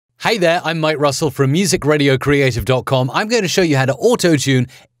Hey there, I'm Mike Russell from musicradiocreative.com. I'm going to show you how to auto-tune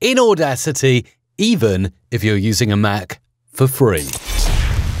in Audacity, even if you're using a Mac for free.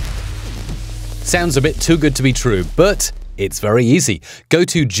 Sounds a bit too good to be true, but it's very easy. Go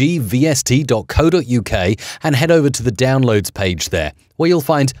to gvst.co.uk and head over to the downloads page there, where you'll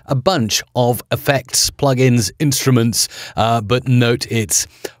find a bunch of effects, plugins, instruments, but note it's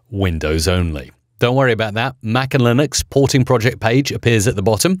Windows only. Don't worry about that. Mac and Linux porting project page appears at the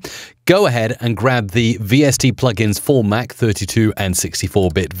bottom. Go ahead and grab the VST plugins for Mac 32 and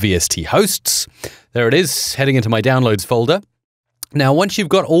 64-bit VST hosts. There it is, heading into my downloads folder. Now, once you've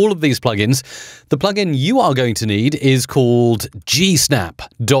got all of these plugins, the plugin you are going to need is called GSnap.vst.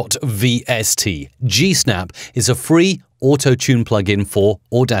 GSnap is a free auto-tune plugin for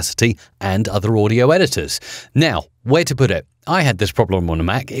Audacity and other audio editors. Now, where to put it? I had this problem on a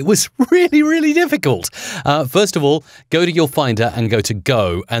Mac. It was really difficult. First of all, go to your Finder and go to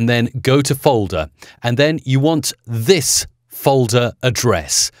Go, and then go to Folder. And then you want this folder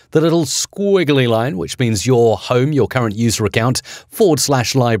address, the little squiggly line, which means your home, your current user account,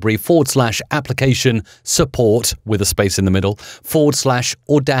 /library, /application support with a space in the middle,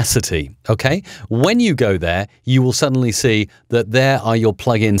 /Audacity. Okay? When you go there, you will suddenly see that there are your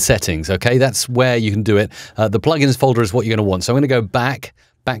plugin settings. Okay? That's where you can do it. The plugins folder is what you're going to want. So I'm going to go back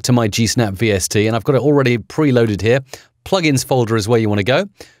to my GSnap VST, and I've got it already preloaded here. Plugins folder is where you want to go.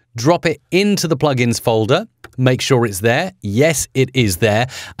 Drop it into the plugins folder. Make sure it's there. Yes, it is there.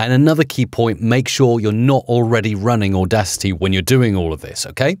 And another key point, make sure you're not already running Audacity when you're doing all of this,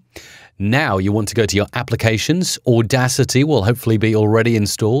 okay? Now you want to go to your applications. Audacity will hopefully be already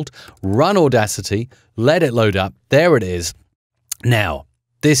installed. Run Audacity, let it load up. There it is. Now,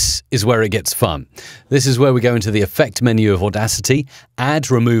 this is where it gets fun. This is where we go into the effect menu of Audacity, add,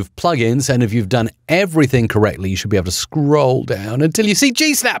 remove plugins, and if you've done everything correctly, you should be able to scroll down until you see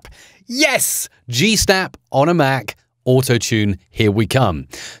GSnap. Yes! GSnap on a Mac, Autotune, here we come.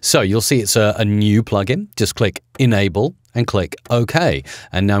 So you'll see it's a new plugin. Just click Enable and click OK.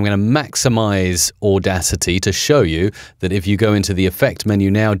 And now I'm going to maximize Audacity to show you that if you go into the effect menu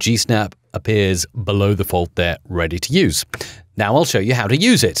now, GSnap appears below the fold there, ready to use. Now I'll show you how to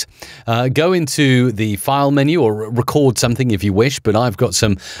use it. Go into the file menu or record something if you wish, but I've got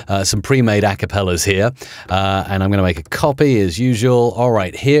some pre-made acapellas here, and I'm going to make a copy as usual. All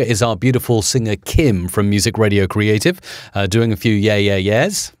right, here is our beautiful singer Kim from Music Radio Creative, doing a few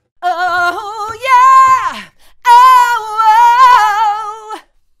yeahs. Oh yeah! Oh, oh,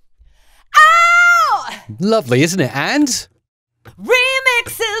 oh. Lovely, isn't it? And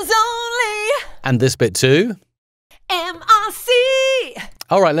Remixes only. And this bit too. MRC.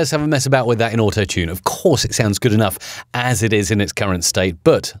 All right, let's have a mess about with that in Autotune. Of course, it sounds good enough as it is in its current state,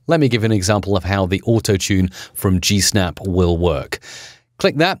 but let me give you an example of how the Autotune from GSnap will work.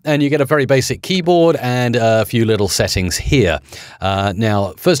 Click that and you get a very basic keyboard and a few little settings here.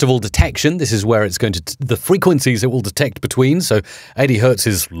 Now, first of all, detection. This is where it's going to, the frequencies it will detect between. So 80 hertz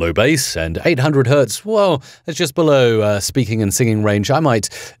is low bass and 800 hertz, well, that's just below speaking and singing range. I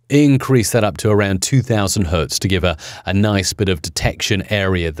might increase that up to around 2000 hertz to give a nice bit of detection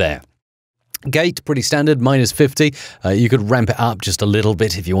area there. Gate, pretty standard, -50. You could ramp it up just a little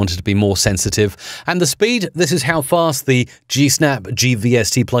bit if you wanted to be more sensitive. And the speed, this is how fast the GSnap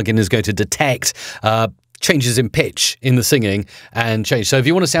GVST plugin is going to detect changes in pitch in the singing and change. So if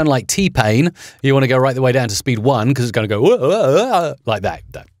you want to sound like T-Pain, you want to go right the way down to speed 1 because it's going to go like that.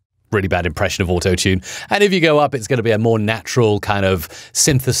 Really bad impression of Autotune. And if you go up, it's going to be a more natural kind of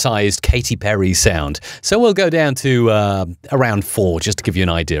synthesized Katy Perry sound. So we'll go down to around 4 just to give you an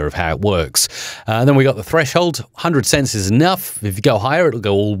idea of how it works. Then we got the threshold. 100 cents is enough. If you go higher, it'll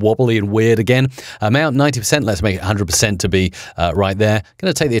go all wobbly and weird again. Amount 90%. Let's make it 100% to be right there.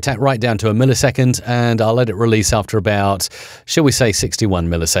 Going to take the attack right down to a millisecond, and I'll let it release after about, shall we say, 61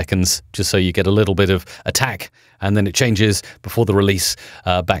 milliseconds, just so you get a little bit of attack. And then it changes before the release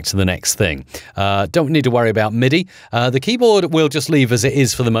back to the next thing. Don't need to worry about MIDI. The keyboard we'll just leave as it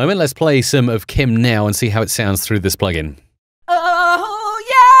is for the moment. Let's play some of Kim now and see how it sounds through this plugin. Oh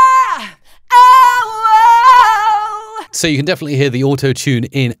yeah! Oh, oh. So you can definitely hear the Autotune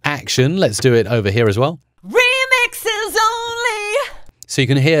in action. Let's do it over here as well. Remixes only. So you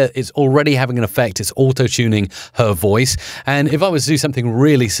can hear it's already having an effect. It's auto-tuning her voice. And if I was to do something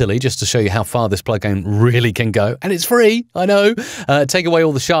really silly, just to show you how far this plugin really can go, and it's free, I know, take away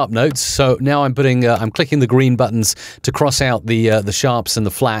all the sharp notes. So now I'm putting, I'm clicking the green buttons to cross out the sharps and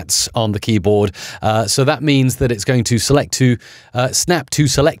the flats on the keyboard. So that means that it's going to select to snap to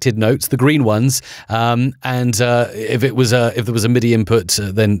selected notes, the green ones. If there was a MIDI input,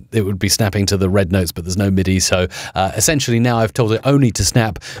 then it would be snapping to the red notes, but there's no MIDI. So essentially now I've told it only to to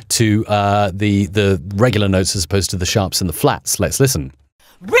snap to the regular notes as opposed to the sharps and the flats. Let's listen.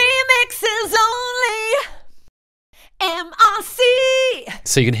 Remixes only. MRC.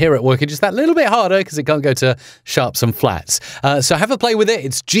 So you can hear it working just that little bit harder because it can't go to sharps and flats. So have a play with it.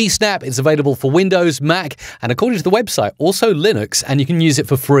 It's GSnap. It's available for Windows, Mac, and according to the website, also Linux, and you can use it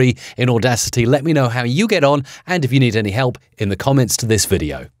for free in Audacity. Let me know how you get on and if you need any help in the comments to this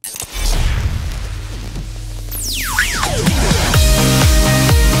video.